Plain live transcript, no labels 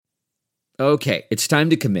Okay, it's time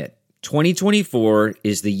to commit. 2024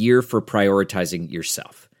 is the year for prioritizing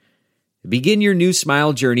yourself. Begin your new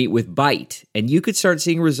smile journey with Byte, and you could start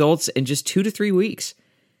seeing results in just 2 to 3 weeks.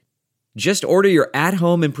 Just order your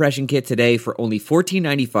at-home impression kit today for only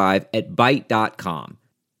 $14.95 at Byte.com.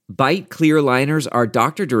 Byte clear liners are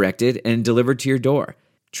doctor-directed and delivered to your door.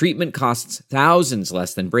 Treatment costs thousands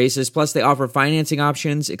less than braces, plus they offer financing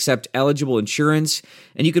options, accept eligible insurance,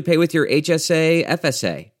 and you could pay with your HSA,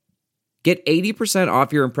 FSA. Get 80%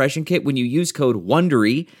 off your impression kit when you use code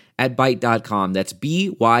WONDERY at Byte.com. That's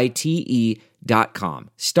BYTE.com.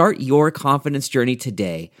 Start your confidence journey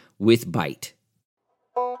today with Byte.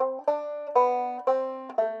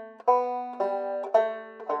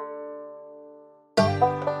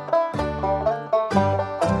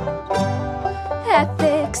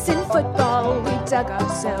 Ethics in football, we dug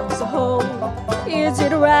ourselves a hole. Is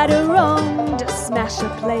it right or wrong to smash a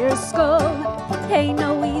player's skull? Ain't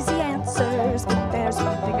no easy answers, but there's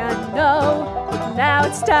one thing I know. Now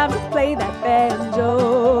it's time to play that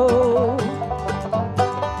banjo.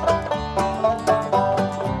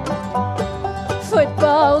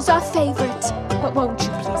 Football's our favorite, but won't you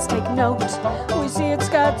please take note? We see it's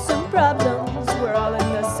got some problems, we're all in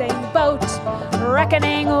the same boat.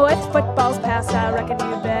 Reckoning with football's past, I reckon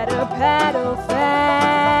you better paddle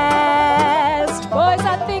fast. Boys,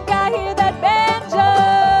 I think I hear that banjo.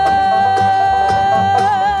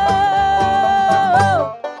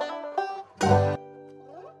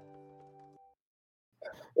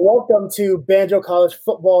 Welcome to Banjo College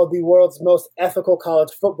Football, the world's most ethical college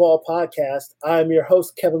football podcast. I'm your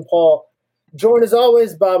host, Kevin Paul, joined as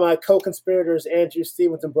always by my co-conspirators, Andrew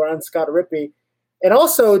Stevens and Brian Scott Rippey, and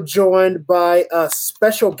also joined by a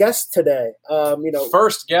special guest today.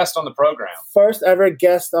 First guest on the program. First ever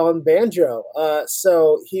guest on Banjo.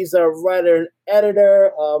 So he's a writer and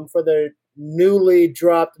editor for the newly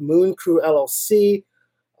dropped Moon Crew LLC.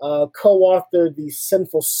 Co-authored The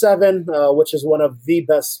Sinful Seven, which is one of the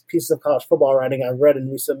best pieces of college football writing I've read in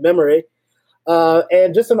recent memory.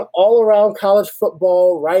 And just an all-around college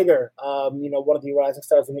football writer, one of the rising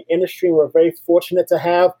stars in the industry. We're very fortunate to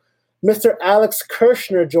have Mr. Alex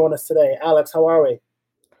Kirshner join us today. Alex, how are we?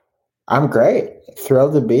 I'm great.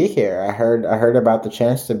 Thrilled to be here. I heard about the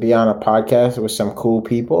chance to be on a podcast with some cool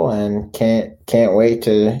people and can't wait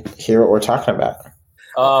to hear what we're talking about.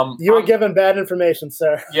 You were given bad information,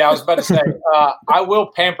 sir. Yeah, I was about to say, I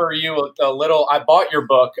will pamper you a little. I bought your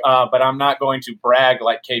book, but I'm not going to brag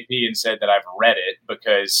like KP and said that I've read it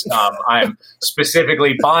because I'm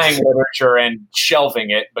specifically buying literature and shelving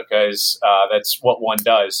it because that's what one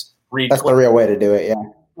does. That's the real way to do it, yeah.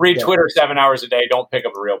 Read Twitter 7 hours a day. Don't pick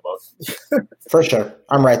up a real book. For sure.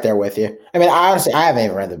 I'm right there with you. I mean, honestly, I haven't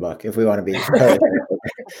even read the book, if we want to be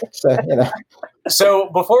So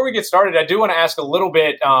before we get started, I do want to ask a little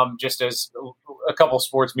bit, just as a couple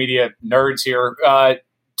sports media nerds here,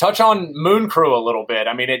 touch on Moon Crew a little bit.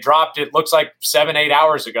 I mean, it dropped, it looks like 7-8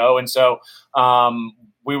 hours ago. And so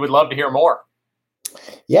we would love to hear more.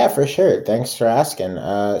 Yeah, for sure. Thanks for asking.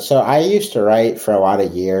 So I used to write for a lot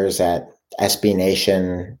of years at SB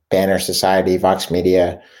Nation, Banner Society, Vox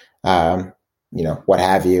Media, what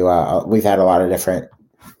have you. We've had a lot of different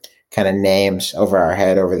kind of names over our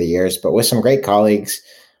head over the years, but with some great colleagues,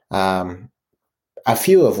 a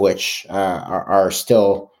few of which are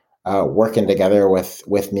still working together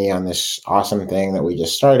with me on this awesome thing that we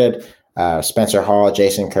just started. Spencer Hall,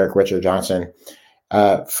 Jason Kirk, Richard Johnson.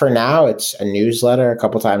 For now, it's a newsletter a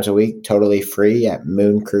couple times a week, totally free at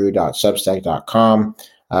mooncrew.substack.com.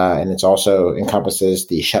 And it's also encompasses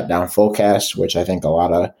the Shutdown Fullcast, which I think a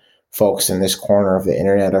lot of folks in this corner of the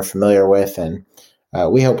internet are familiar with. And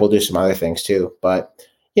we hope we'll do some other things too. But,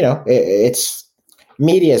 it's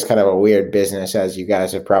media is kind of a weird business, as you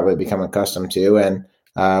guys have probably become accustomed to. And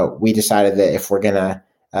we decided that if we're going to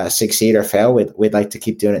succeed or fail, we'd like to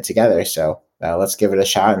keep doing it together. So let's give it a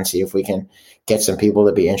shot and see if we can get some people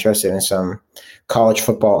to be interested in some college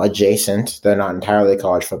football adjacent, they're not entirely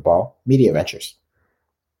college football, media ventures.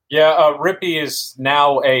 Yeah, Rippey is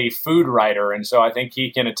now a food writer, and so I think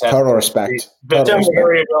he can attest total respect. The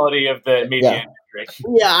variability of the media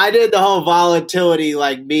industry. Yeah, I did the whole volatility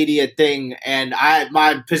media thing, and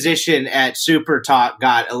my position at Super Talk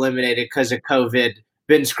got eliminated because of COVID.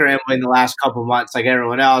 Been scrambling the last couple months like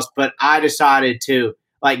everyone else, but I decided to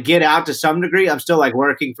get out to some degree. I'm still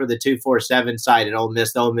working for the 247 site at Ole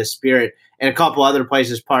Miss, the Ole Miss Spirit, and a couple other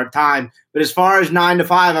places part-time. But as far as 9 to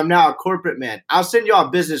 5, I'm now a corporate man. I'll send you all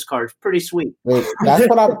business cards. Pretty sweet. Wait, that's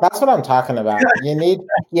what I'm talking about. You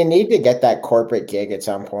need to get that corporate gig at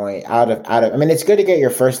some point out of. I mean, it's good to get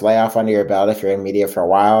your first layoff under your belt if you're in media for a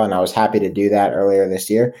while, and I was happy to do that earlier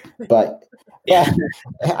this year. But Yeah,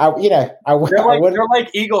 They're like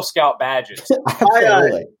Eagle Scout badges.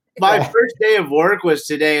 Absolutely. My first day of work was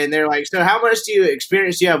today, and they're like, "So, how much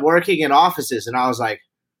experience do you have working in offices?" And I was like,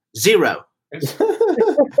 0.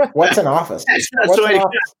 What's an office? That's What's what an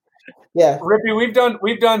office? Yeah, Rippy,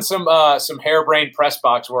 we've done some harebrained press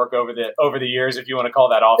box work over the years, if you want to call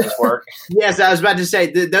that office work. Yes, I was about to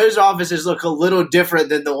say those offices look a little different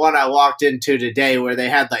than the one I walked into today, where they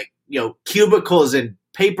had cubicles and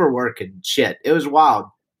paperwork and shit. It was wild.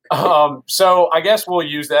 So I guess we'll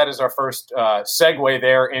use that as our first segue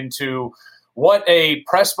there into what a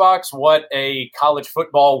press box, what a college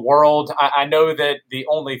football world. I know that the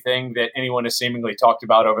only thing that anyone has seemingly talked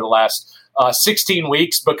about over the last 16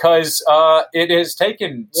 weeks, because it has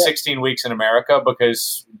taken 16 weeks in America,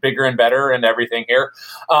 because bigger and better and everything here.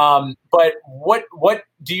 But what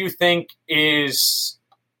do you think is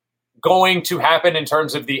going to happen in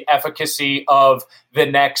terms of the efficacy of the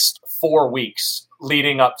next 4 weeks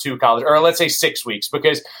leading up to college, or let's say 6 weeks?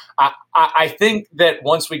 Because I think that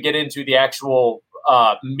once we get into the actual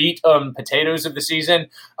meat and potatoes of the season,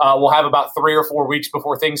 we'll have about 3 or 4 weeks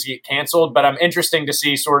before things get canceled. But I'm interested to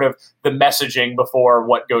see sort of the messaging before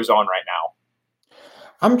what goes on right now.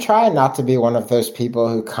 I'm trying not to be one of those people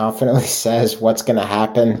who confidently says what's going to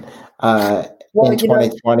happen in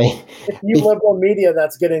 2020. It's you liberal media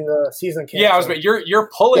that's getting the season canceled. Yeah, you're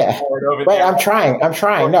pulling for it over there. I'm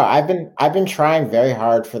trying. No, I've been trying very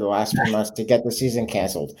hard for the last few months to get the season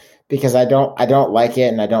canceled, because I don't like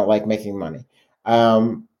it, and I don't like making money.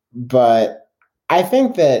 But I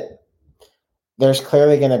think that there's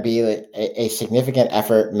clearly going to be a significant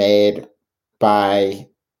effort made by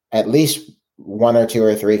at least 1 or 2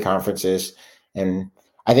 or 3 conferences, and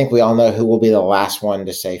I think we all know who will be the last one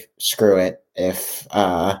to say screw it if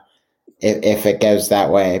it goes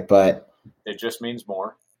that way. But it just means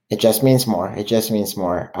more. It just means more.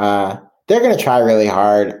 They're going to try really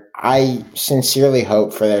hard. I sincerely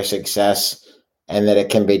hope for their success, and that it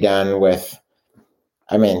can be done with,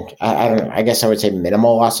 I don't know, I guess I would say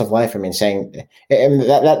minimal loss of life. Saying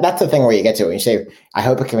that's the thing where you get to it. When you say, I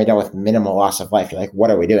hope it can be done with minimal loss of life, you're like,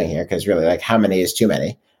 what are we doing here? Because really, how many is too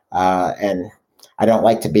many? And I don't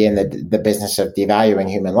like to be in the business of devaluing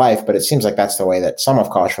human life, but it seems like that's the way that some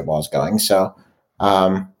of college football is going. So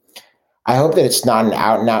I hope that it's not an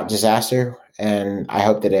out-and-out disaster, and I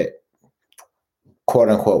hope that it,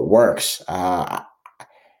 quote-unquote, works.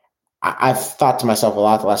 I've thought to myself a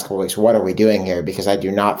lot the last couple of weeks, what are we doing here? Because I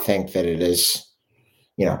do not think that it is,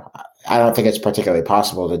 I don't think it's particularly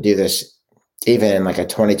possible to do this even in a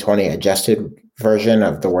 2020 adjusted version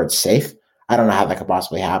of the word safe. I don't know how that could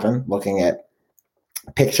possibly happen, looking at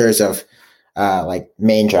pictures of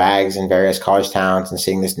main drags in various college towns and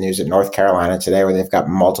seeing this news at North Carolina today where they've got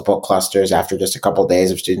multiple clusters after just a couple of days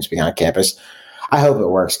of students being on campus. I hope it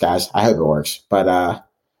works, guys. I hope it works. But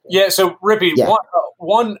so Rippy,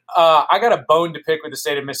 I got a bone to pick with the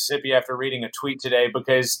state of Mississippi after reading a tweet today,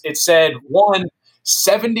 because it said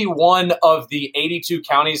 71 of the 82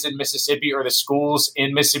 counties in Mississippi, or the schools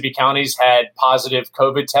in Mississippi counties, had positive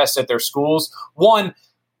COVID tests at their schools.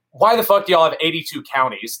 Why the fuck do y'all have 82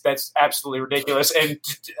 counties? That's absolutely ridiculous. And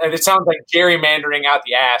it sounds like gerrymandering out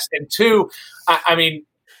the ass. And 2,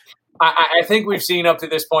 I think we've seen up to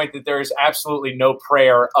this point that there is absolutely no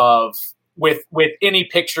prayer of with any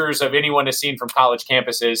pictures of anyone has seen from college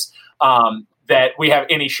campuses that we have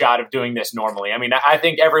any shot of doing this normally. I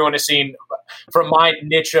think everyone has seen, from my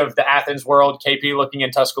niche of the Athens world, KP looking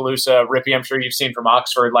in Tuscaloosa, Rippy, I'm sure you've seen from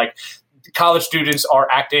Oxford, college students are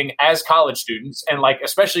acting as college students. And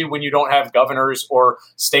especially when you don't have governors or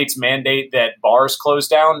states mandate that bars close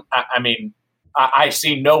down. I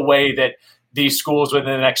see no way that these schools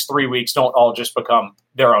within the next 3 weeks don't all just become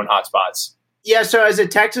their own hotspots. Yeah, so as a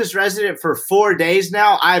Texas resident for 4 days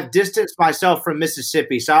now, I've distanced myself from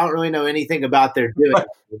Mississippi, so I don't really know anything about their doing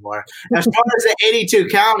anymore. As far as the 82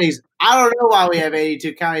 counties, I don't know why we have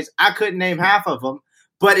 82 counties. I couldn't name half of them,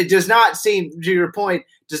 but it does not seem, to your point,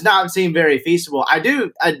 does not seem very feasible. I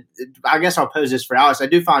guess I'll pose this for Alex. I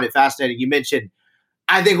do find it fascinating. You mentioned,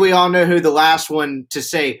 I think we all know who the last one to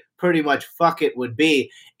say pretty much fuck it would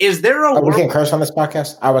be. Is there a we can curse on this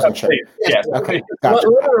podcast? I wasn't sure. Yes. Okay. Gotcha.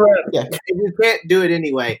 You can't do it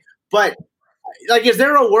anyway. But is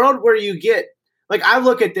there a world where you get I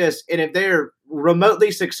look at this, and if they're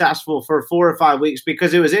remotely successful for 4 or 5 weeks,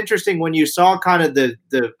 because it was interesting when you saw kind of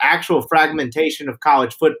the actual fragmentation of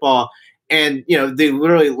college football, and the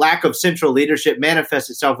literally lack of central leadership manifests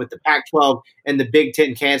itself with the Pac-12 and the Big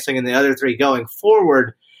Ten canceling and the other 3 going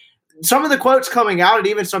forward. Some of the quotes coming out, and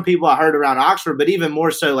even some people I heard around Oxford, but even more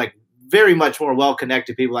so, very much more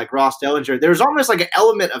well-connected people like Ross Dellinger, there's almost an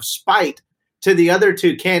element of spite to the other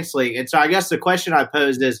two canceling. And so I guess the question I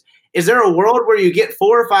posed is there a world where you get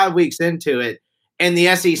 4 or 5 weeks into it and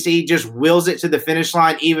the SEC just wills it to the finish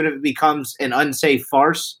line, even if it becomes an unsafe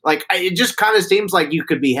farce? Like, it just kind of seems like you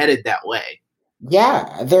could be headed that way.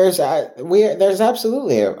 Yeah, there's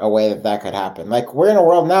absolutely a way that could happen. Like, we're in a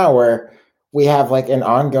world now where we have like an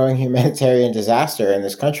ongoing humanitarian disaster in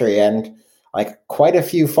this country, and like quite a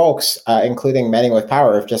few folks, including many with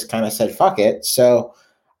power, have just kind of said "fuck it." So,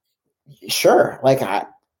 sure, like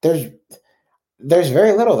there's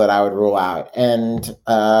very little that I would rule out, and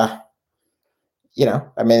I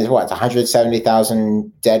mean, it's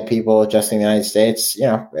 170,000 dead people just in the United States.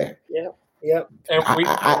 Yeah.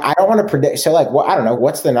 I don't want to predict. So, like, I don't know.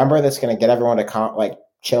 What's the number that's going to get everyone to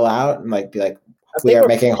chill out and like be like, we are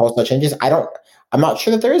making wholesale changes? I'm not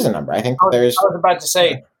sure that there is a number. I think that there's. I was about to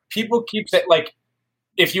say, people keep saying, like,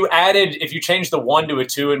 if you changed the 1 to a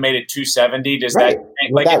 2 and made it 270, does right.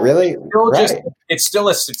 that like that really? It's still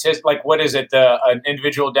a statistic. Like, what is it? An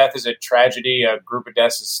individual death is a tragedy. A group of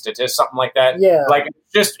deaths is a statistic. Something like that. Yeah. Like,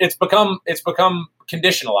 it's become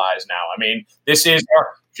conditionalized now. I mean, this is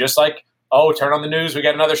just like, oh, turn on the news, we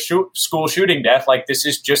got another school shooting death. Like, this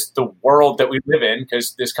is just the world that we live in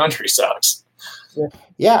because this country sucks.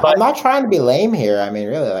 Yeah, but I'm not trying to be lame here. I mean,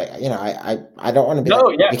 really, like, I don't want to be.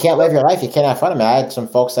 No, yeah. You can't live your life. You can't have fun. I mean, I had some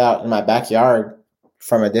folks out in my backyard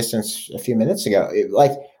from a distance a few minutes ago.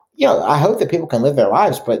 I hope that people can live their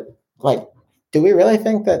lives, but like, do we really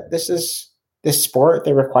think that this sport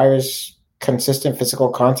that requires consistent physical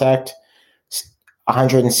contact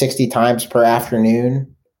 160 times per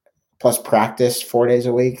afternoon, plus practice 4 days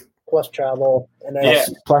a week, plus travel, and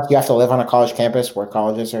plus you have to live on a college campus where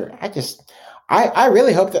colleges are. I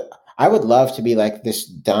really hope that I would love to be like this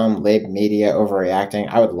dumb lib media overreacting.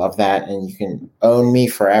 I would love that, and you can own me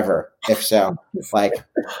forever if so. Like,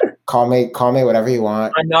 call me whatever you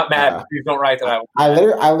want. I'm not mad. Please don't write that out.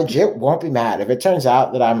 I legit won't be mad if it turns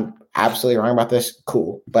out that I'm absolutely wrong about this.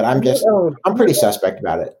 Cool, but I'm pretty suspect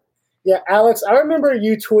about it. Yeah, Alex, I remember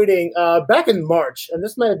you tweeting back in March, and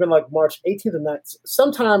this might have been like March 18th or 9th,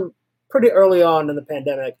 sometime pretty early on in the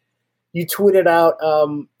pandemic. You tweeted out,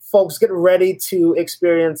 folks, get ready to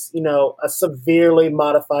experience, a severely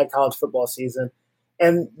modified college football season.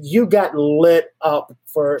 And you got lit up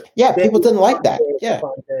for people didn't like that.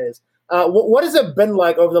 Days. What has it been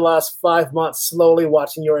like over the last 5 months, slowly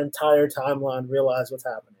watching your entire timeline realize what's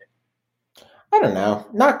happening? I don't know.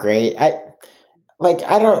 Not great. I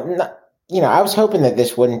was hoping that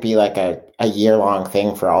this wouldn't be like a year-long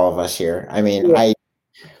thing for all of us here. I mean,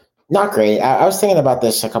 not great. I was thinking about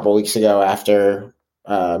this a couple of weeks ago after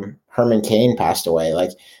Herman Cain passed away.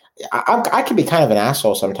 Like, I could be kind of an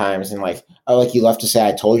asshole sometimes, and like, oh, like, you love to say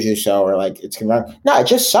 "I told you so," or like, it's gonna run. No, it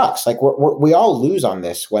just sucks. Like, we all lose on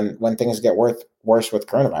this when things get worse with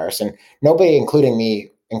coronavirus, and nobody, including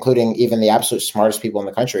me, including even the absolute smartest people in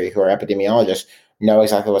the country who are epidemiologists, know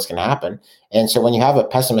exactly what's going to happen. And so when you have a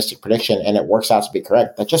pessimistic prediction and it works out to be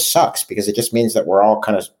correct, that just sucks because it just means that we're all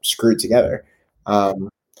kind of screwed together.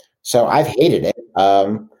 So I've hated it.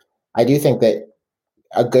 I do think that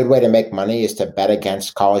a good way to make money is to bet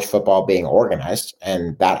against college football being organized,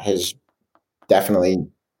 and that has definitely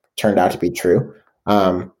turned out to be true.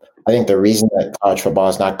 I think the reason that college football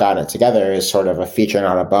has not gotten it together is sort of a feature,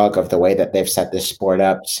 not a bug, of the way that they've set this sport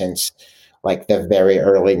up since like the very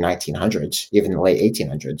early 1900s, even the late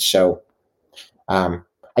 1800s. So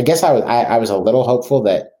I guess I was a little hopeful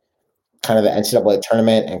that kind of the NCAA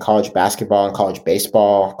tournament and college basketball and college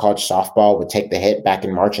baseball, college softball would take the hit back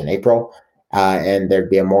in March and April, and there'd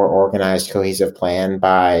be a more organized, cohesive plan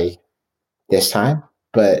by this time.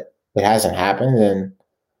 But it hasn't happened, and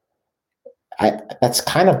that's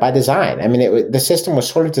kind of by design. I mean, the system was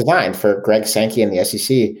sort of designed for Greg Sankey and the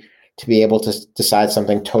SEC to be able to decide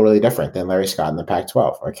something totally different than Larry Scott in the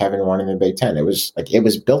Pac-12 or Kevin Warren in the Big Ten. It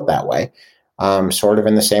was built that way, sort of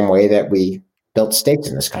in the same way that we built states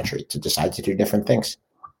in this country to decide to do different things.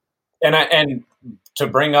 And to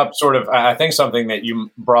bring up sort of, I think something that you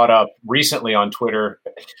brought up recently on Twitter,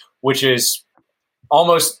 which is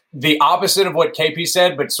almost the opposite of what KP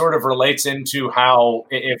said, but sort of relates into how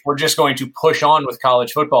if we're just going to push on with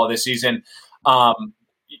college football this season,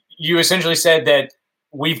 you essentially said that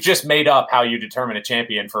we've just made up how you determine a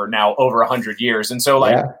champion for now over 100 years. And so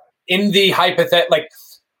in the hypothetical,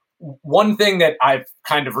 one thing that I've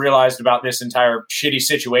kind of realized about this entire shitty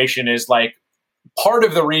situation is like part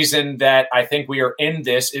of the reason that I think we are in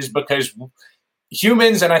this is because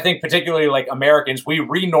humans, and I think particularly like Americans, we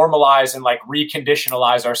renormalize and like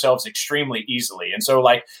reconditionalize ourselves extremely easily. And so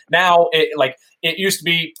like now it used to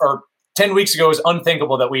be, or 10 weeks ago, it was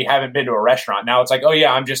unthinkable that we haven't been to a restaurant. Now it's like, oh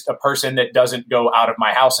yeah, I'm just a person that doesn't go out of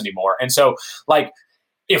my house anymore. And so like,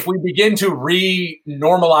 if we begin to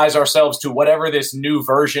re-normalize ourselves to whatever this new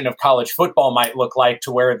version of college football might look like,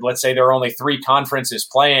 to where, let's say, there are only 3 conferences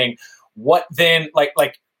playing, what then, like,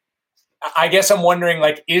 I guess I'm wondering,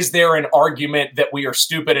 like, is there an argument that we are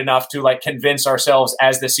stupid enough to like convince ourselves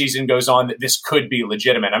as the season goes on that this could be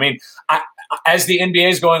legitimate? I mean, as the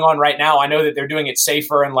NBA is going on right now, I know that they're doing it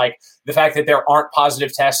safer, and like the fact that there aren't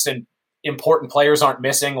positive tests and important players aren't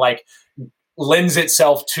missing, like, lends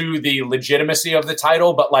itself to the legitimacy of the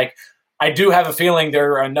title. But like, I do have a feeling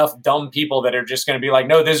there are enough dumb people that are just going to be like,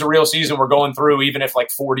 no, this is a real season we're going through, even if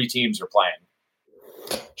like 40 teams are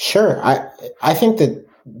playing. Sure. I think that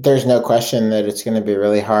there's no question that it's going to be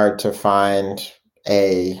really hard to find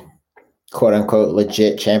a quote unquote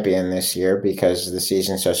legit champion this year because the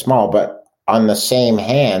season's so small. But on the same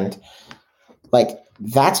hand, like,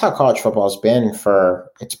 that's how college football has been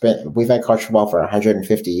we've had college football for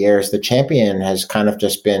 150 years. The champion has kind of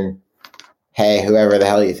just been, hey, whoever the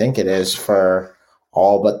hell you think it is, for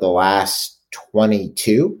all but the last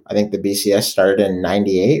 22. I think the BCS started in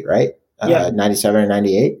 98, right? 97 or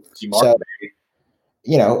 98. So,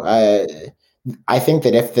 I think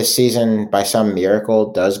that if the season by some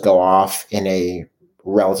miracle does go off in a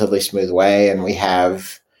relatively smooth way and we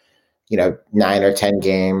have 9 or 10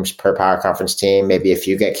 games per power conference team. Maybe if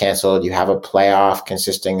you get canceled, you have a playoff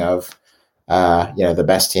consisting of, the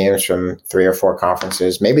best teams from 3 or 4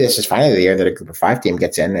 conferences. Maybe this is finally the year that a group of 5 team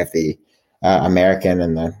gets in. If the American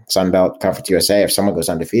and the Sun Belt Conference USA, if someone goes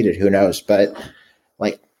undefeated, who knows? But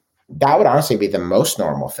like, that would honestly be the most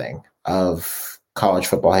normal thing of college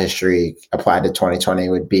football history applied to 2020.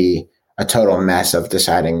 Would be a total mess of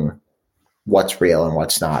deciding what's real and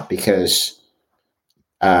what's not, because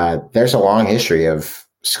there's a long history of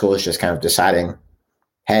schools just kind of deciding,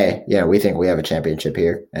 hey, we think we have a championship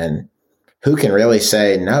here. And who can really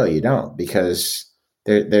say, no, you don't? Because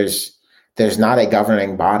there's not a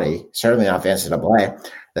governing body, certainly not the NCAA,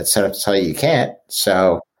 that's set up to tell you can't.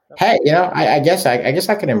 So, hey, I guess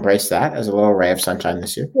I can embrace that as a little ray of sunshine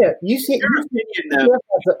this year. Yeah, you see your opinion, though.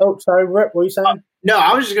 Oh, sorry, Rip, what were you saying? No,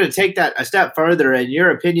 I was just going to take that a step further. In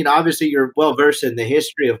your opinion, obviously you're well versed in the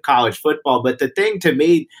history of college football, but the thing to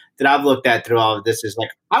me that I've looked at through all of this is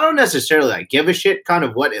like, I don't necessarily give a shit kind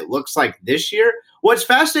of what it looks like this year. What's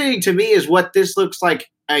fascinating to me is what this looks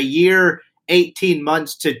like a year, 18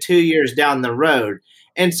 months to 2 years down the road.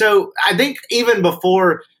 And so I think even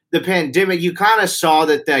before the pandemic, you kind of saw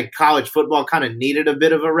that the college football kind of needed a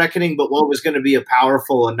bit of a reckoning, but what was going to be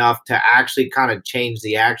powerful enough to actually kind of change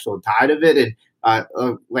the actual tide of it. And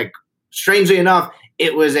strangely enough,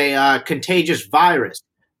 it was a contagious virus.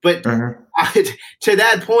 But to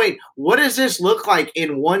that point, what does this look like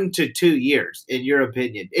in 1 to 2 years, in your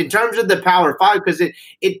opinion, in terms of the Power Five? Because it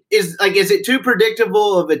is like, is it too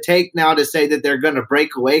predictable of a take now to say that they're going to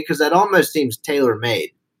break away? Because that almost seems tailor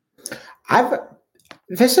made.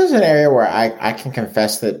 This is an area where I can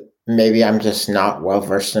confess that maybe I'm just not well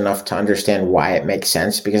versed enough to understand why it makes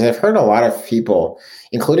sense, because I've heard a lot of people,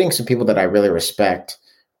 including some people that I really respect,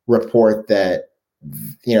 report that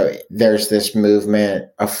there's this movement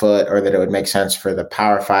afoot, or that it would make sense for the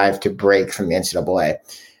Power Five to break from the NCAA.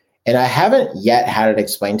 And I haven't yet had it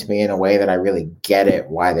explained to me in a way that I really get it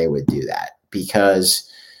why they would do that. Because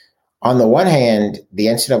on the one hand, the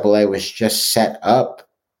NCAA was just set up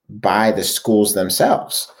by the schools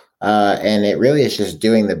themselves. And it really is just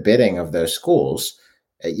doing the bidding of those schools.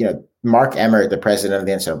 Mark Emmert, the president of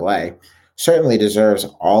the NCAA, certainly deserves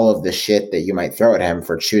all of the shit that you might throw at him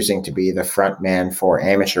for choosing to be the front man for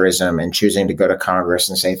amateurism and choosing to go to Congress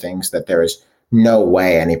and say things that there is no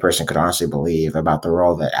way any person could honestly believe about the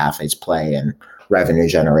role that athletes play in revenue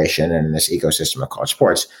generation and in this ecosystem of college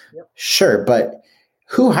sports. Yep. Sure, but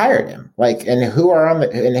who hired him? And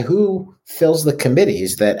who fills the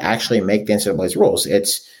committees that actually make the NCAA's rules?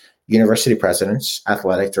 It's university presidents,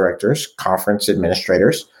 athletic directors, conference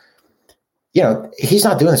administrators. He's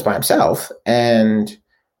not doing this by himself. And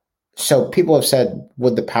so people have said,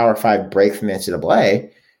 would the Power Five break from the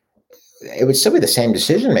NCAA? It would still be the same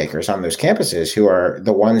decision makers on those campuses who are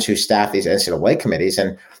the ones who staff these NCAA committees.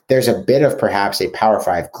 And there's a bit of perhaps a Power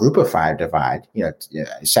Five, Group of Five divide,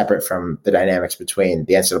 separate from the dynamics between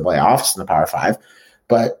the NCAA office and the Power Five.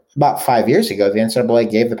 But about 5 years ago, the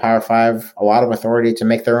NCAA gave the Power Five a lot of authority to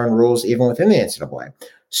make their own rules, even within the NCAA.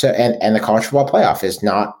 So, and the college football playoff is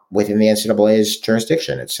not within the NCAA's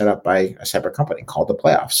jurisdiction. It's set up by a separate company called the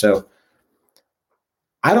playoff. So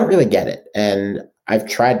I don't really get it. And I've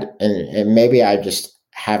tried, and maybe I just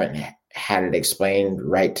haven't had it explained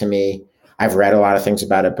right to me. I've read a lot of things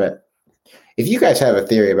about it, but if you guys have a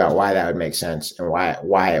theory about why that would make sense and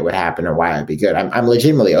why it would happen and why it would be good, I'm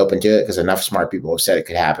legitimately open to it because enough smart people have said it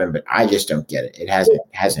could happen, but I just don't get it. It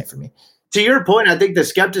hasn't for me. To your point, I think the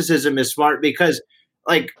skepticism is smart because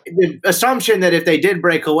like the assumption that if they did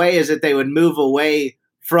break away is that they would move away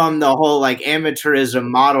from the whole like amateurism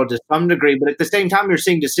model to some degree. But at the same time, you're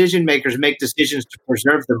seeing decision makers make decisions to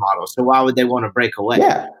preserve the model. So why would they want to break away?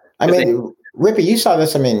 Yeah. I mean, Rippy, you saw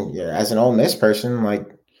this. I mean, as an Ole Miss person, like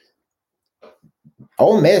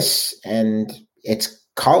Ole Miss and its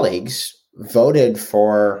colleagues voted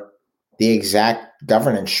for the exact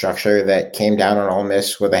governance structure that came down on Ole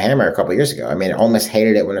Miss with a hammer a couple of years ago. I mean, Ole Miss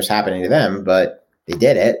hated it when it was happening to them, but they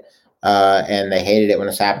did it. And they hated it when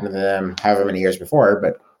it was happening to them however many years before,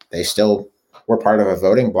 but they still were part of a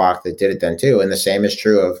voting bloc that did it then too. And the same is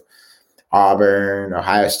true of Auburn,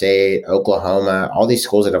 Ohio State, Oklahoma, all these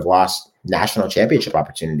schools that have lost national championship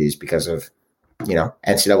opportunities because of,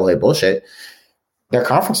 NCAA bullshit. Their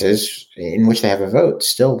conferences in which they have a vote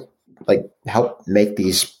still like help make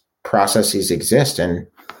these processes exist. And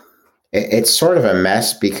it's sort of a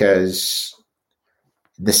mess because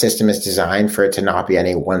the system is designed for it to not be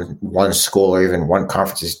any one school or even one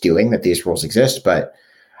conference is doing that these rules exist. But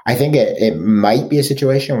I think it might be a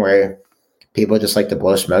situation where people just like to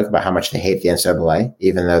blow smoke about how much they hate the NCAA,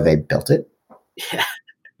 even though they built it. Yeah.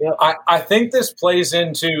 I think this plays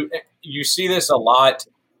into, you see this a lot,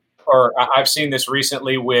 or I've seen this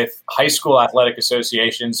recently with high school athletic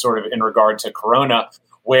associations sort of in regard to Corona,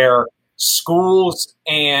 where schools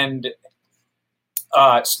and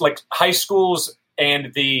like high schools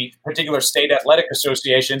and the particular state athletic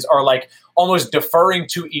associations are like almost deferring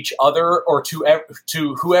to each other or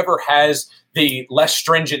to whoever has the less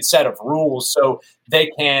stringent set of rules, so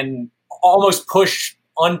they can almost push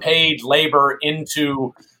unpaid labor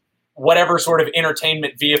into whatever sort of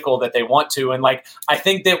entertainment vehicle that they want to. And like, I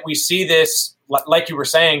think that we see this, like you were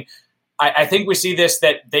saying, I think we see this,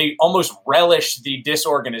 that they almost relish the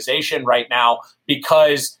disorganization right now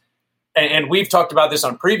because, and we've talked about this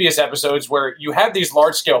on previous episodes, where you have these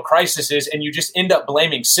large scale crises and you just end up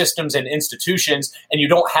blaming systems and institutions, and you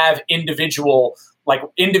don't have individuals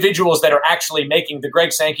that are actually making the Greg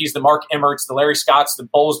Sankeys, the Mark Emmerts, the Larry Scotts, the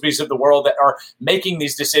Bowlesbys of the world that are making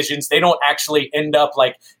these decisions. They don't actually end up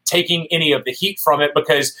like taking any of the heat from it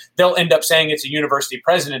because they'll end up saying it's a university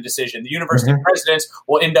president decision. The university presidents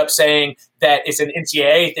will end up saying that it's an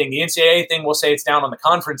NCAA thing. The NCAA thing will say it's down on the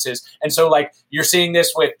conferences. And so like you're seeing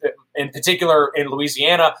this with, in particular in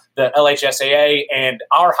Louisiana, the LHSAA and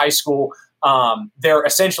our high school. They're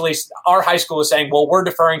essentially, our high school is saying, well, we're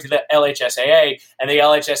deferring to the LHSAA, and the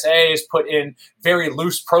LHSAA has put in very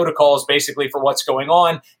loose protocols basically for what's going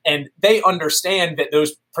on. And they understand that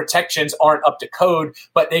those protections aren't up to code,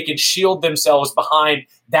 but they can shield themselves behind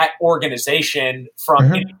that organization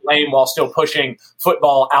from any blame while still pushing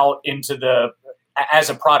football out into as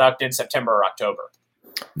a product in September or October.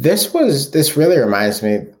 This really reminds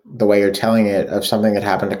me, the way you're telling it, of something that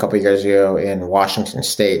happened a couple of years ago in Washington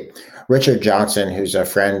State. Richard Johnson, who's a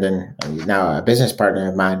friend and now a business partner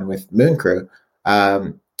of mine with Moon Crew,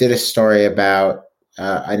 did a story about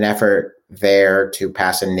an effort there to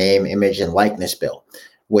pass a name, image, and likeness bill,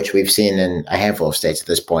 which we've seen in a handful of states at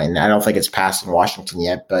this point. And I don't think it's passed in Washington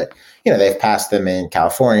yet, but they've passed them in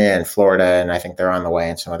California and Florida, and I think they're on the way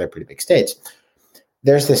in some other pretty big states.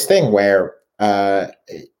 There's this thing where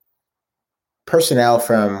personnel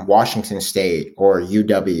from Washington State or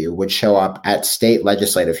UW would show up at state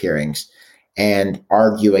legislative hearings and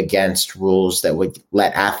argue against rules that would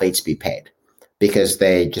let athletes be paid because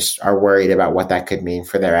they just are worried about what that could mean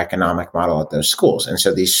for their economic model at those schools. And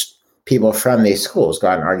so these people from these schools go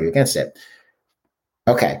out and argue against it.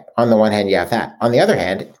 Okay, on the one hand, you have that. On the other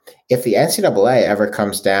hand, if the NCAA ever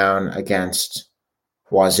comes down against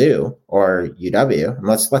Wazoo or UW, and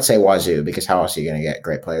let's say Wazoo, because how else are you going to get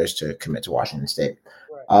great players to commit to Washington State?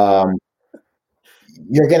 Right.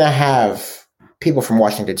 You're going to have people from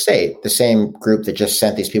Washington State, the same group that just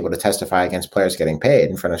sent these people to testify against players getting paid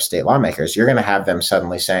in front of state lawmakers. You're going to have them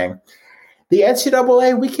suddenly saying, the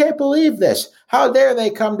NCAA, we can't believe this. How dare they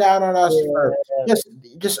come down on us for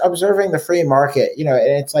just observing the free market? And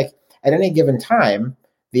it's like at any given time,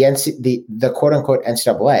 the quote unquote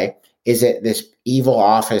NCAA, is it this evil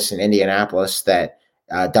office in Indianapolis that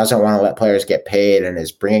doesn't want to let players get paid and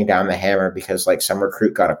is bringing down the hammer because like some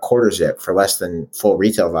recruit got a quarter zip for less than full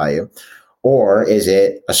retail value? Or is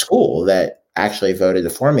it a school that actually voted to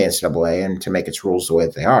form the NCAA and to make its rules the way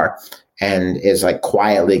that they are and is like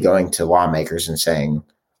quietly going to lawmakers and saying,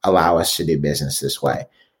 allow us to do business this way?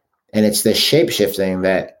 And it's this shape shifting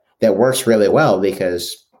that works really well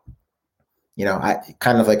because I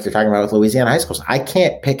kind of like you're talking about with Louisiana high schools. I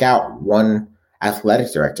can't pick out one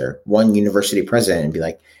athletic director, one university president and be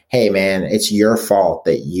like, hey, man, it's your fault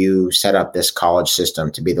that you set up this college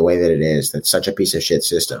system to be the way that it is. That's such a piece of shit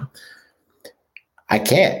system. I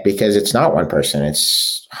can't, because it's not one person.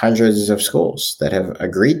 It's hundreds of schools that have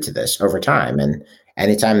agreed to this over time. And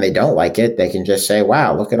anytime they don't like it, they can just say,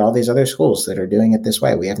 wow, look at all these other schools that are doing it this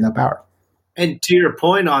way. We have no power. And to your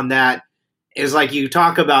point on that is like you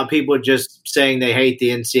talk about people just saying they hate the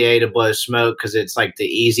NCAA to blow smoke because it's like the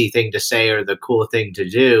easy thing to say or the cool thing to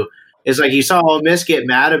do. It's like you saw Ole Miss get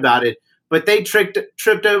mad about it, but they tripped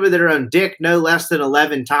over their own dick no less than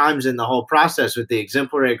 11 times in the whole process with the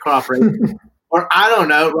exemplary cooperation. Or I don't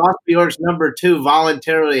know, Ross Bjork's number 2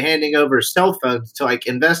 voluntarily handing over cell phones to like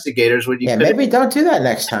investigators when you maybe don't do that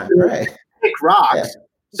next time, right? Pick rocks. Yeah.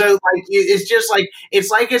 So like it's just like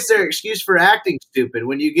it's their excuse for acting stupid.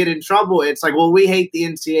 When you get in trouble, it's like, well, we hate the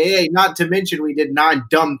NCAA. Not to mention we did 9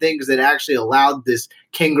 dumb things that actually allowed this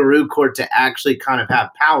kangaroo court to actually kind of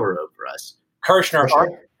have power over us. Kirshner,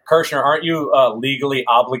 aren't you legally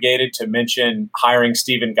obligated to mention hiring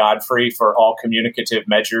Stephen Godfrey for all communicative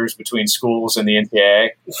measures between schools and the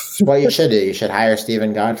NCAA? Well, you should do. You should hire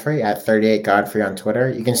Stephen Godfrey at 38 Godfrey on Twitter.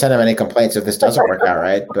 You can send him any complaints if this doesn't work out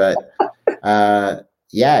right. But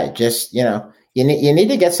just, you need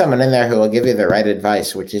to get someone in there who will give you the right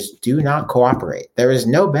advice, which is do not cooperate. There is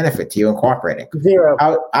no benefit to you in cooperating. Zero.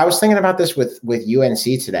 I was thinking about this with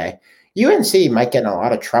UNC today. UNC might get in a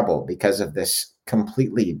lot of trouble because of this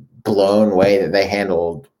completely blown way that they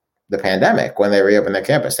handled the pandemic when they reopened their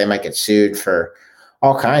campus. They might get sued for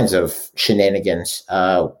all kinds of shenanigans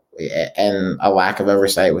and a lack of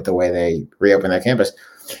oversight with the way they reopened their campus.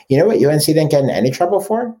 You know what UNC didn't get in any trouble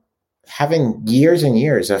for? Having years and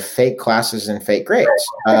years of fake classes and fake grades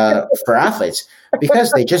for athletes,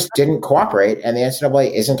 because they just didn't cooperate, and the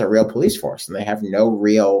NCAA isn't a real police force, and they have no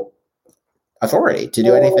real authority to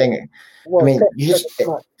do anything. I mean,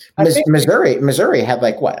 Missouri had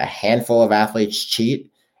a handful of athletes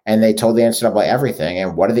cheat, and they told the NCAA everything.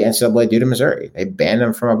 And what did the NCAA do to Missouri? They banned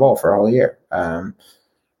them from a bowl for a whole year.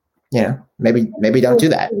 Maybe don't do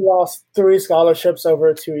that. We lost 3 scholarships over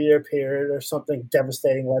a 2-year period or something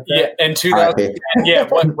devastating like that. Yeah, in 2010,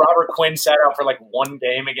 when Robert Quinn sat out for 1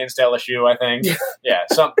 game against LSU, I think. Yeah,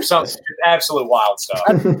 some absolute wild stuff.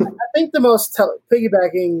 I think the most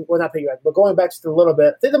piggybacking, well, not piggybacking, but going back just a little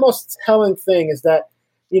bit, I think the most telling thing is that,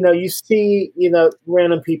 you see,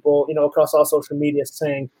 random people, across all social media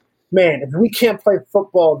saying, man, if we can't play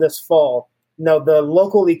football this fall, the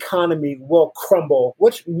local economy will crumble,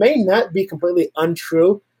 which may not be completely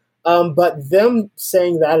untrue, but them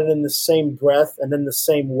saying that and in the same breath and in the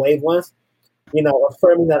same wavelength,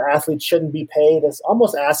 affirming that athletes shouldn't be paid is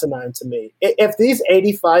almost asinine to me. If these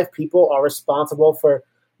 85 people are responsible for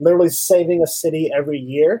literally saving a city every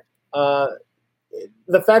year,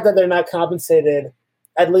 the fact that they're not compensated,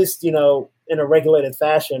 at least, in a regulated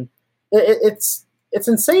fashion, it's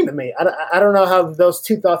insane to me. I don't know how those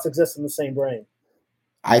two thoughts exist in the same brain.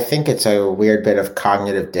 I think it's a weird bit of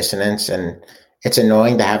cognitive dissonance, and it's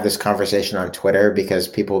annoying to have this conversation on Twitter because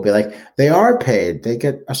people will be like, they are paid. They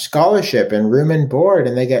get a scholarship and room and board,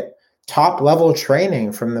 and they get top-level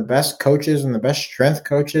training from the best coaches and the best strength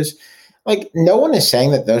coaches. No one is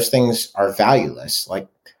saying that those things are valueless.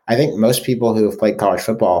 I think most people who have played college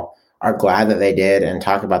football are glad that they did and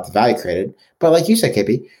talk about the value created. But like you said,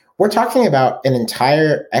 KP, we're talking about an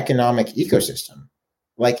entire economic ecosystem,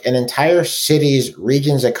 an entire city's,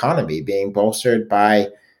 region's economy being bolstered by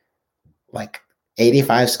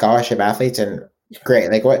 85 scholarship athletes. And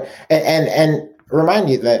great, what? And remind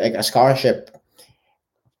you that a scholarship.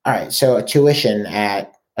 All right, so a tuition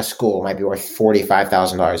at a school might be worth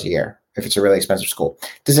 $45,000 a year if it's a really expensive school.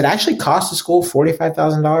 Does it actually cost a school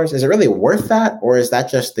 $45,000? Is it really worth that, or is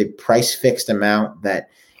that just the price fixed amount that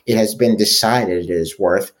it has been decided it is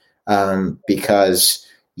worth? Because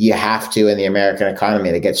you have to, in the American economy,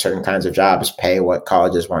 to get certain kinds of jobs, pay what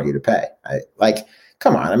colleges want you to pay.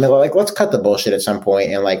 Come on. I mean, let's cut the bullshit at some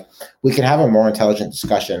point, and we can have a more intelligent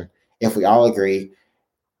discussion if we all agree,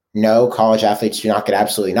 no, college athletes do not get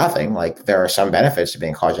absolutely nothing. There are some benefits to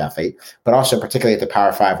being a college athlete, but also particularly at the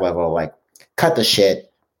Power 5 level, cut the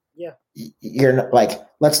shit. Yeah. You're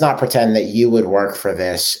let's not pretend that you would work for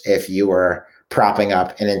this if you were propping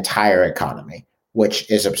up an entire economy, which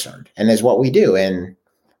is absurd and is what we do in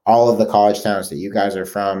all of the college towns that you guys are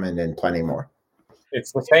from and in plenty more.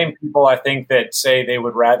 It's the same people, I think, that say they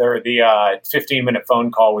would rather the 15-minute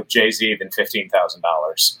phone call with Jay-Z than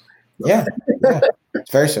 $15,000. Yeah.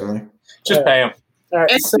 It's very similar. Just pay them. All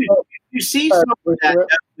right. And So, you you see some of that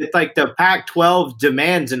with like the Pac-12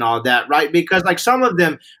 demands and all that, right? Because like some of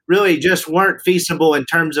them really just weren't feasible in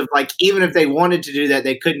terms of like, even if they wanted to do that,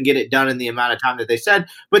 they couldn't get it done in the amount of time that they said.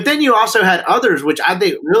 But then you also had others, which I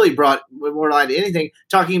think really brought more light to anything,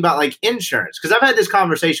 talking about like insurance. Because I've had this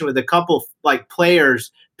conversation with a couple like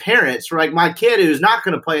players' parents, where like my kid who's not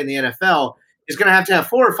going to play in the NFL is going to have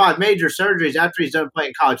 4 or 5 major surgeries after he's done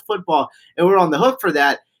playing college football, and we're on the hook for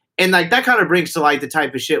that. And like that kind of brings to light the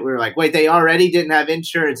type of shit we were like, wait, they already didn't have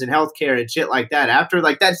insurance and healthcare and shit like that after.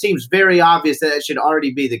 Like that seems very obvious that should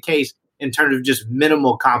already be the case in terms of just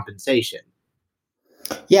minimal compensation.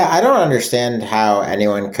 Yeah, I don't understand how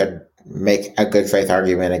anyone could make a good faith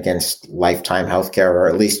argument against lifetime healthcare or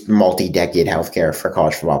at least multi-decade healthcare for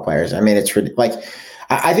college football players. I mean, it's like,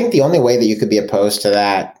 I think the only way that you could be opposed to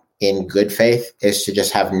that in good faith is to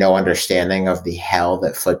just have no understanding of the hell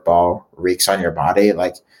that football wreaks on your body.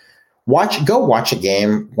 Like, go watch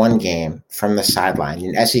one game from the sideline,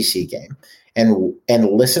 an SEC game, and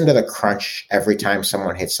listen to the crunch every time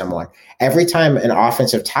someone hits someone, every time an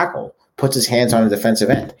offensive tackle puts his hands on a defensive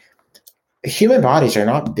end. Human bodies are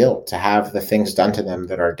not built to have the things done to them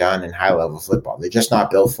that are done in high-level football. They're just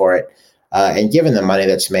not built for it. And given the money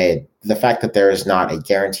that's made, the fact that there is not a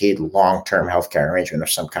guaranteed long-term healthcare arrangement of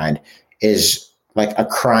some kind is like a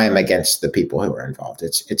crime against the people who are involved.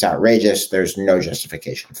 It's outrageous. There's no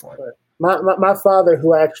justification for it. My father,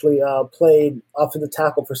 who actually played offensive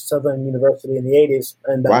tackle for Southern University in the 80s,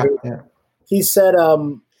 and he said,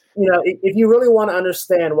 if you really want to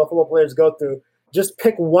understand what football players go through, just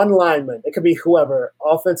pick one lineman. It could be whoever,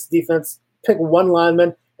 offense, defense. Pick one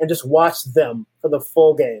lineman and just watch them for the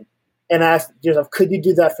full game. And ask yourself, could you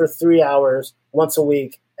do that for 3 hours once a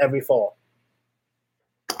week every fall?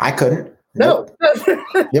 I couldn't. No.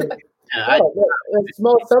 Yep. It's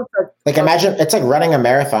most subject. Like imagine it's like running a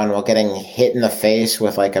marathon while getting hit in the face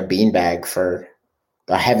with like a heavy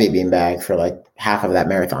beanbag for like half of that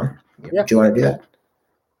marathon. Yeah. Do you want to do that?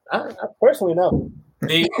 I personally no.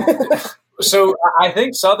 So I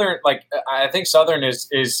think Southern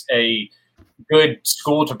is a good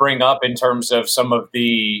school to bring up in terms of some of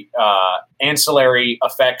the ancillary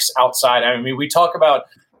effects outside. I mean, we talk about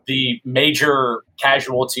the major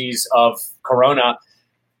casualties of Corona.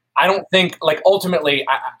 I don't think, like, ultimately,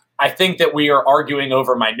 I think that we are arguing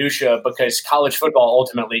over minutia because college football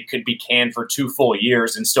ultimately could be canned for 2 full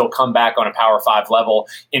years and still come back on a Power 5 level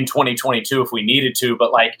in 2022 if we needed to.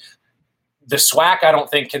 But, like, the SWAC, I don't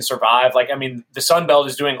think can survive. Like, I mean, the Sun Belt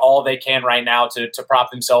is doing all they can right now to prop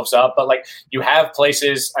themselves up. But, like, you have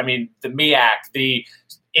places, I mean, the MEAC, the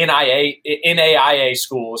NAIA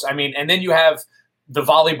schools. I mean, and then you have the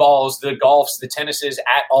volleyballs, the golfs, the tennises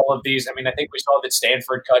at all of these. I mean, I think we saw that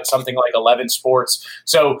Stanford cut something like 11 sports.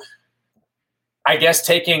 So I guess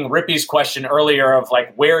taking Rippy's question earlier of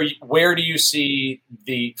like, where do you see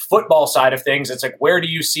the football side of things? It's like, where do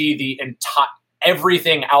you see the entire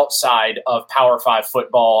everything outside of Power 5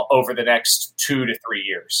 football over the next 2 to 3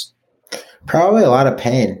 years? Probably a lot of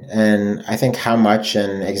pain. And I think how much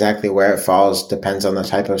and exactly where it falls depends on the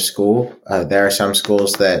type of school. There are some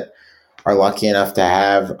schools that are lucky enough to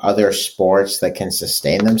have other sports that can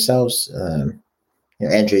sustain themselves.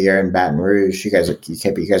 Andrew, you're in Baton Rouge. You guys are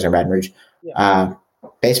in Baton Rouge. Yeah.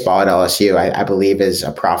 Baseball at LSU, I believe, is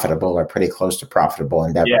a profitable or pretty close to profitable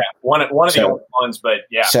endeavor. Yeah, one of the only ones, but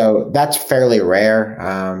yeah. So that's fairly rare.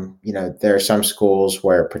 There are some schools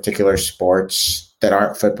where particular sports that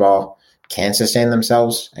aren't football can sustain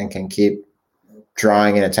themselves and can keep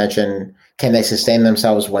drawing in attention. Can they sustain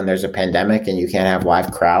themselves when there's a pandemic and you can't have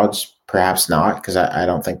live crowds? Perhaps not, because I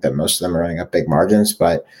don't think that most of them are running up big margins.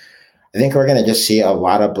 But I think we're going to just see a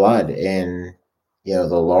lot of blood in the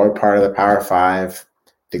lower part of the Power 5,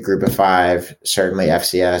 the Group of 5, certainly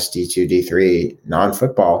FCS, D2, D3,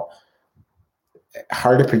 non-football.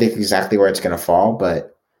 Hard to predict exactly where it's going to fall,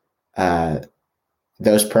 but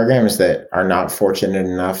those programs that are not fortunate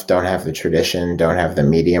enough, don't have the tradition, don't have the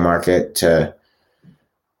media market to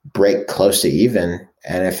break close to even.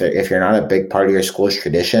 And if you're not a big part of your school's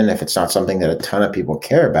tradition, if it's not something that a ton of people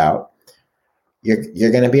care about,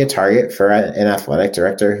 you're going to be a target for an athletic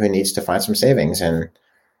director who needs to find some savings. And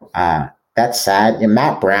that's sad. And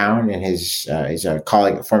Matt Brown, and he's a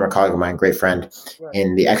former colleague of mine, great friend,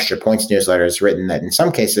 in the Extra Points newsletter, has written that in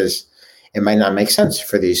some cases it might not make sense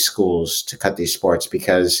for these schools to cut these sports,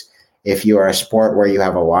 because if you are a sport where you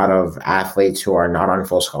have a lot of athletes who are not on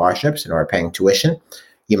full scholarships and are paying tuition,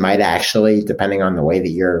 you might actually, depending on the way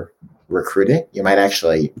that you're recruiting, you might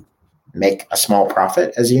actually make a small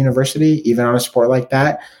profit as a university, even on a sport like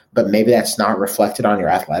that. But maybe that's not reflected on your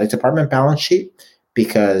athletic department balance sheet,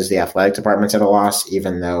 because the athletic department's at a loss,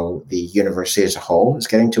 even though the university as a whole is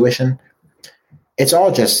getting tuition it's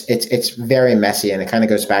all just it's very messy, and it kind of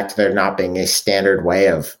goes back to there not being a standard way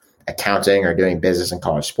of accounting or doing business in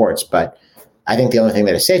college sports. But I think the only thing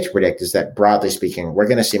that is safe to predict is that, broadly speaking, we're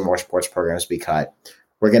going to see more sports programs be cut.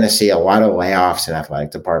 We're going to see a lot of layoffs in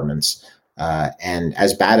athletic departments. And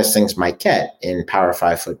as bad as things might get in Power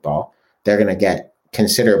 5 football, they're going to get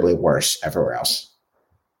considerably worse everywhere else.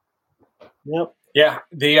 Yep. Yeah,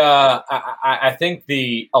 I think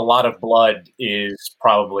a lot of blood is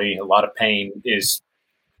probably a lot of pain is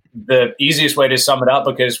the easiest way to sum it up,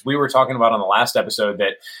 because we were talking about on the last episode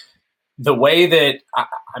that the way that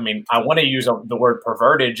I want to use the word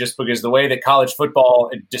perverted just because the way that college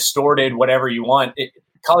football distorted whatever you want.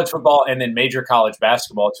 College football and then major college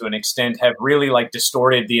basketball to an extent have really like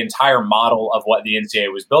distorted the entire model of what the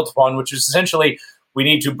NCAA was built upon, which is essentially we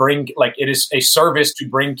need to bring, like, it is a service to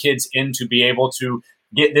bring kids in to be able to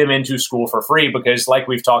get them into school for free. Because like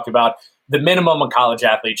we've talked about, the minimum a college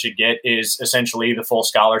athlete should get is essentially the full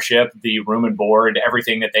scholarship, the room and board,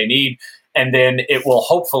 everything that they need. And then it will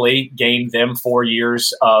hopefully gain them 4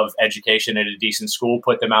 years of education at a decent school,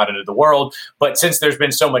 put them out into the world. But since there's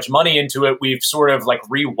been so much money into it, we've sort of like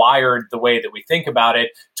rewired the way that we think about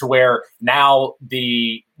it to where now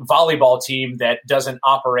the volleyball team that doesn't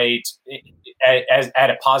operate at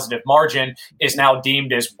a positive margin is now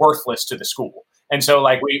deemed as worthless to the school. And so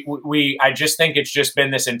like I just think it's just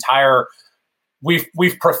been this entire We've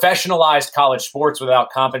professionalized college sports without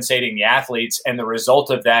compensating the athletes, and the result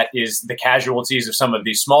of that is the casualties of some of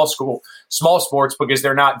these small sports because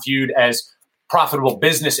they're not viewed as profitable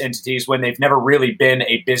business entities when they've never really been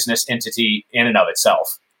a business entity in and of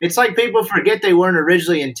itself. It's like people forget they weren't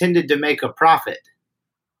originally intended to make a profit.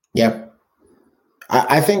 Yeah.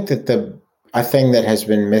 I think that a thing that has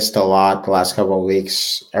been missed a lot the last couple of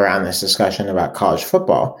weeks around this discussion about college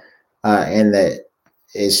football, and that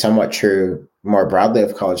is somewhat true more broadly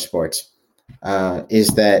of college sports, is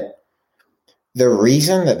that the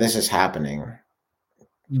reason that this is happening,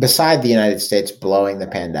 beside the United States blowing the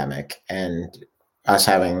pandemic and us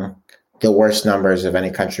having the worst numbers of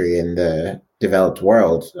any country in the developed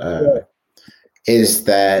world, is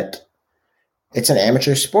that it's an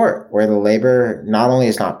amateur sport where the labor not only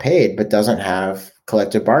is not paid, but doesn't have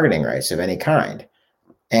collective bargaining rights of any kind.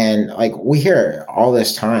 And like we hear all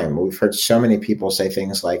this time, we've heard so many people say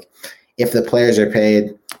things like, if the players are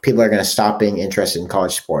paid, people are going to stop being interested in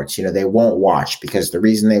college sports. You know, they won't watch because the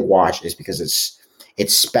reason they watch is because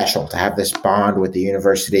it's special to have this bond with the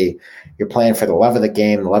university. You're playing for the love of the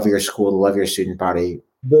game, the love of your school, the love of your student body,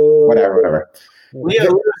 whatever. Leo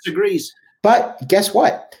Lewis agrees. But guess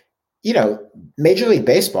what? You know, Major League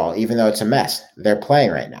Baseball, even though it's a mess, they're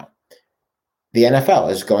playing right now. The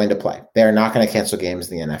NFL is going to play. They're not going to cancel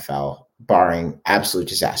games in the NFL, barring absolute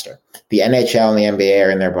disaster. The NHL and the NBA are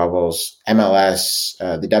in their bubbles. MLS,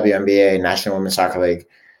 the WNBA, National Women's Soccer League,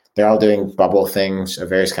 they're all doing bubble things of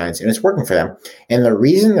various kinds, and it's working for them. And the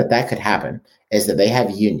reason that could happen is that they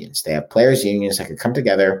have unions. They have players' unions that could come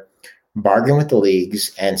together, bargain with the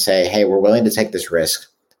leagues, and say, hey, we're willing to take this risk.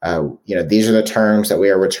 These are the terms that we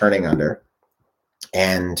are returning under.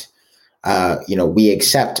 And we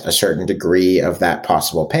accept a certain degree of that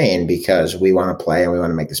possible pain because we want to play and we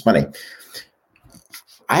want to make this money.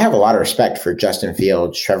 I have a lot of respect for Justin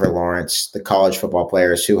Fields, Trevor Lawrence, the college football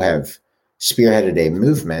players who have spearheaded a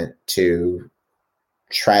movement to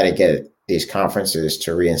try to get these conferences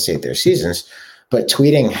to reinstate their seasons. But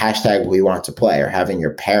tweeting #WeWantToPlay or having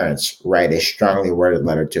your parents write a strongly worded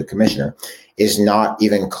letter to a commissioner is not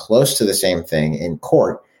even close to the same thing in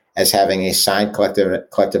court as having a signed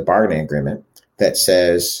collective bargaining agreement that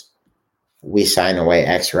says we sign away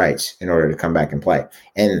X rights in order to come back and play.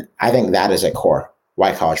 And I think that is at core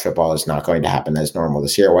why college football is not going to happen as normal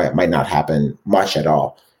this year, why it might not happen much at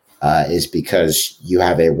all, is because you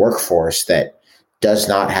have a workforce that does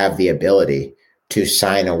not have the ability to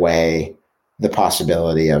sign away the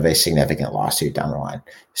possibility of a significant lawsuit down the line.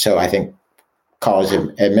 So I think college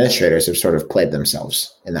administrators have sort of played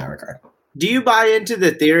themselves in that regard. Do you buy into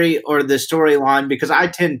the theory or the storyline? Because I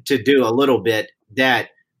tend to do a little bit that,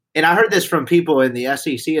 and I heard this from people in the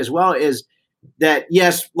SEC as well, is that,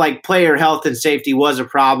 yes, like player health and safety was a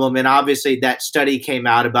problem. And obviously that study came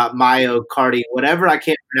out about myocardial, whatever. I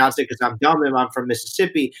can't pronounce it because I'm dumb and I'm from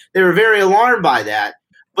Mississippi. They were very alarmed by that.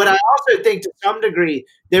 But I also think to some degree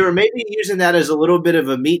they were maybe using that as a little bit of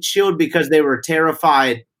a meat shield because they were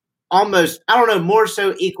terrified almost, I don't know, more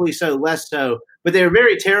so, equally so, less so, but they were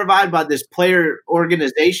very terrified by this player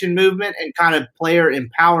organization movement and kind of player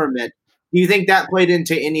empowerment. Do you think that played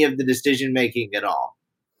into any of the decision-making at all?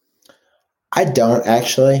 I don't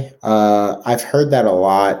actually. I've heard that a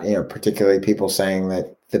lot, particularly people saying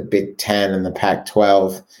that the Big Ten and the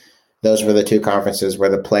Pac-12 those were the two conferences where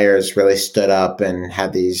the players really stood up and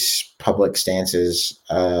had these public stances,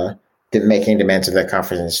 making demands of their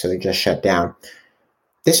conferences, so they just shut down.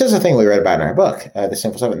 This is a thing we read about in our book, The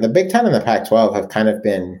Sinful Seven. The Big Ten and the Pac-12 have kind of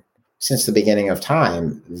been, since the beginning of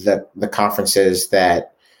time, the conferences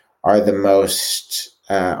that are the most,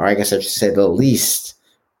 or I guess I should say the least,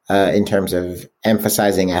 in terms of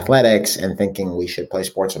emphasizing athletics and thinking we should play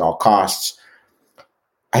sports at all costs.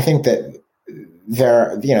 I think that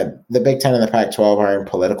the Big Ten and the Pac-12 are in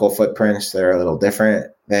political footprints. They're a little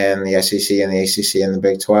different than the SEC and the ACC and the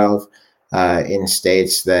Big 12 in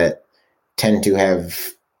states that tend to have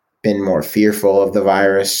been more fearful of the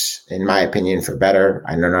virus, in my opinion, for better.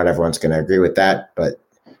 I know not everyone's going to agree with that, but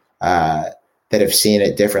that have seen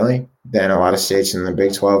it differently than a lot of states in the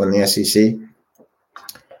Big 12 and the SEC.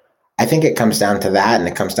 I think it comes down to that, and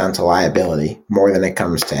it comes down to liability more than it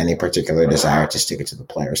comes to any particular desire to stick it to the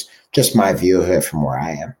players. Just my view of it from where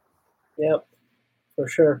I am. Yep, for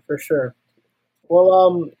sure.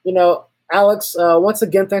 Well, Alex, once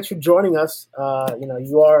again, thanks for joining us.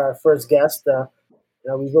 You are our first guest.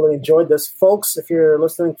 We really enjoyed this. Folks, if you're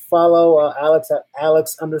listening, follow Alex at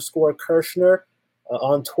Alex_Kirshner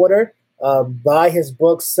on Twitter. Buy his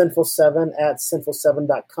book, Sinful Seven, at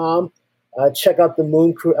sinful7.com. Check out the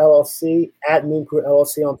Moon Crew LLC at Moon Crew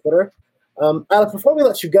LLC on Twitter. Alex, before we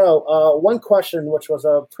let you go, one question, which was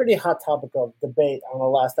a pretty hot topic of debate on the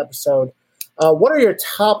last episode. What are your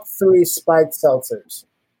top 3 spiked seltzers?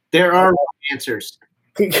 There are answers.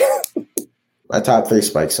 My top 3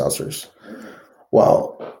 spiked seltzers.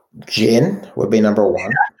 Well, gin would be number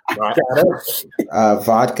 1.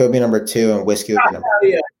 Vodka would be number 2, and whiskey would be number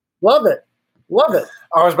 3. Love it.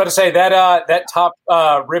 I was about to say that top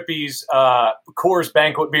Rippy's Coors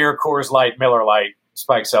Banquet Beer, Coors Light, Miller Lite,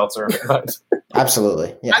 Spike Seltzer.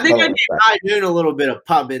 Absolutely. Yeah, I think I need High Noon a little bit of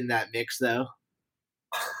pub in that mix, though.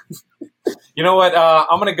 You know what?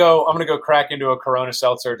 I'm gonna go crack into a Corona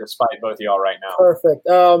Seltzer to spite both of y'all right now. Perfect,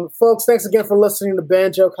 folks. Thanks again for listening to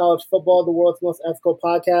Banjo College Football, the world's most ethical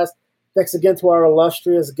podcast. Thanks again to our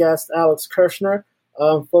illustrious guest, Alex Kirshner.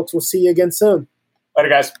 Folks, we'll see you again soon. Later,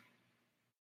 guys.